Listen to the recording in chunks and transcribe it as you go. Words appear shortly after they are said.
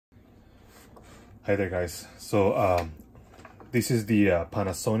Hi there guys. So this is the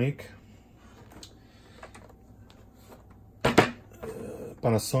Panasonic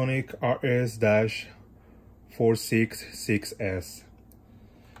RS-466S,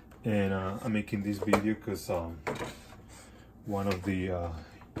 and I'm making this video because one of the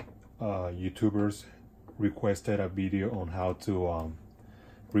YouTubers requested a video on how to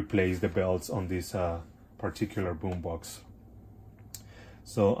replace the belts on this particular boombox.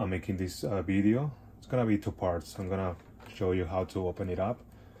 So I'm making this video. It's gonna be two parts. I'm gonna show you how to open it up,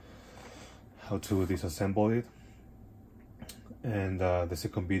 how to disassemble it, and the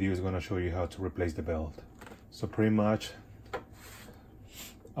second video is gonna show you how to replace the belt. So pretty much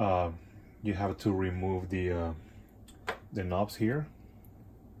you have to remove the knobs here.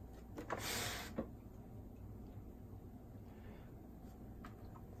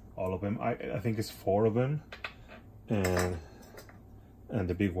 All of them. I think it's 4 of them, and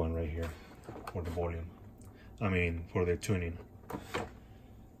the big one right here for the volume, for the tuning.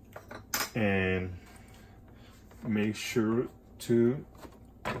 And make sure to,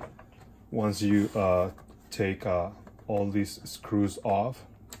 once you take all these screws off,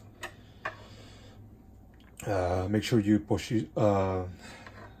 make sure you push it,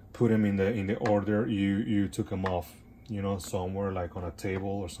 put them in the order you took them off, you know, somewhere like on a table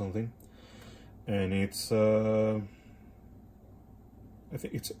or something. And it's I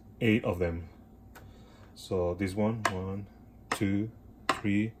think it's 8 of them. So this one, 1, 2,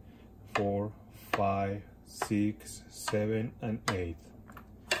 3, 4, 5, 6, 7, and 8.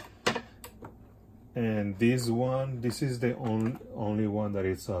 And this one, this is the only one that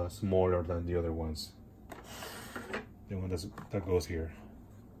is smaller than the other ones. The one that goes here.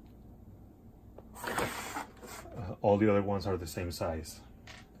 All the other ones are the same size.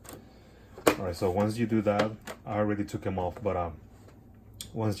 All right, so once you do that, I already took them off, but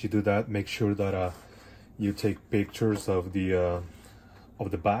once you do that, make sure that you take pictures of the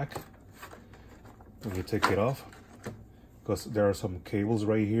back when you take it off, because there are some cables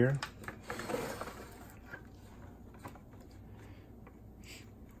right here,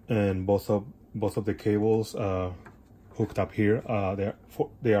 and both of the cables hooked up here,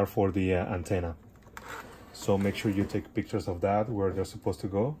 they are for the antenna. So make sure you take pictures of that, where they're supposed to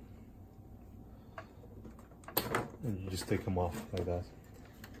go, and you just take them off like that.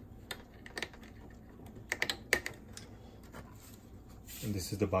 And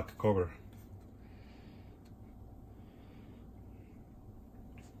this is the back cover.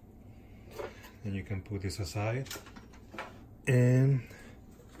 And you can put this aside. And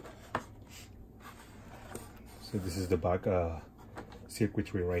so this is the back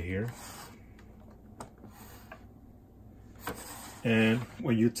circuitry right here. And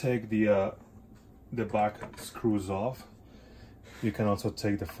when you take the back screws off, you can also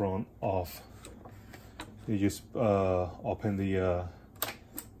take the front off. You just open the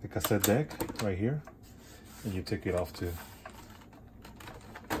cassette deck right here, and you take it off too.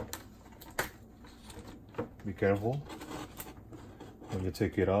 Be careful when you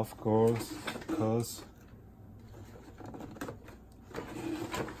take it off, cause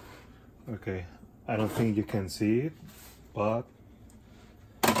okay, I don't think you can see it, but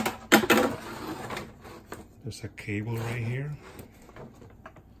there's a cable right here.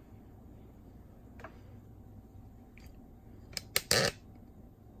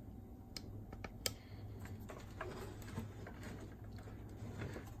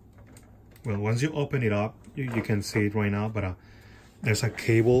 Well, once you open it up, you can see it right now, but there's a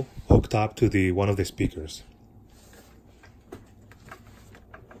cable hooked up to one of the speakers.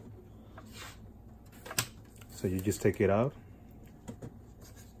 So you just take it out.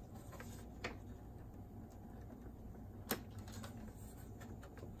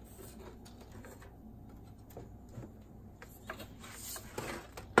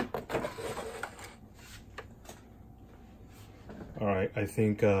 All right, I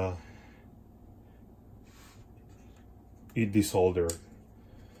think it desoldered,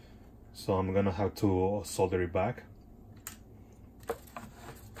 so I'm gonna have to solder it back.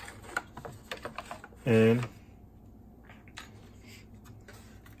 And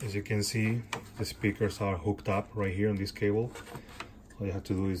as you can see, the speakers are hooked up right here on this cable. All you have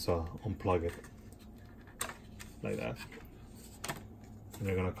to do is unplug it like that, and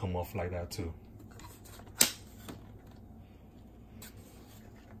they're gonna come off like that too.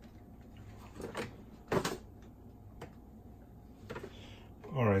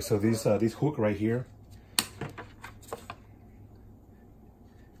 All right, so this hook right here,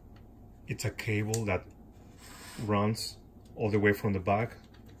 it's a cable that runs all the way from the back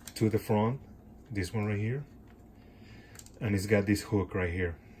to the front, this one right here, and it's got this hook right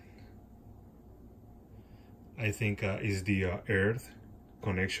here. I think is the earth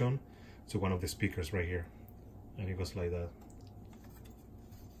connection to one of the speakers right here, and it goes like that.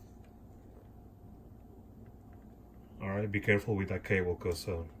 All right, be careful with that cable because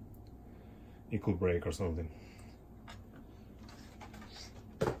it could break or something.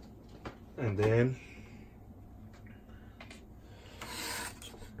 And then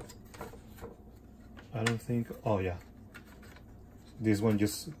I don't think, oh yeah, this one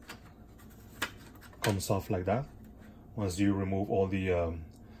just comes off like that once you remove all the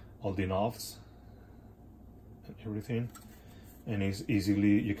knobs and everything, and it's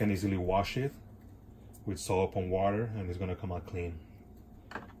you can easily wash it with soap and water, and it's gonna come out clean.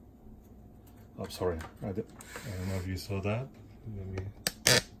 Oh, sorry, I don't know if you saw that. Let me,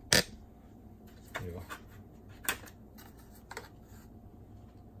 there you go.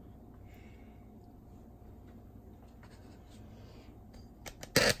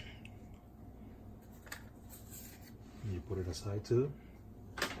 You put it aside too,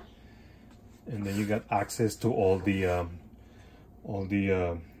 and then you got access to all the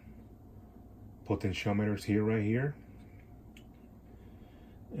potentiometers here, right here,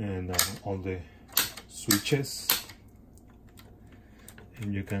 and all the switches.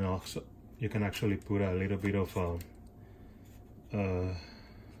 And you can actually put a little bit of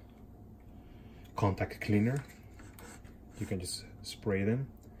contact cleaner. You can just spray them,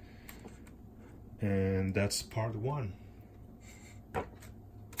 and that's part one.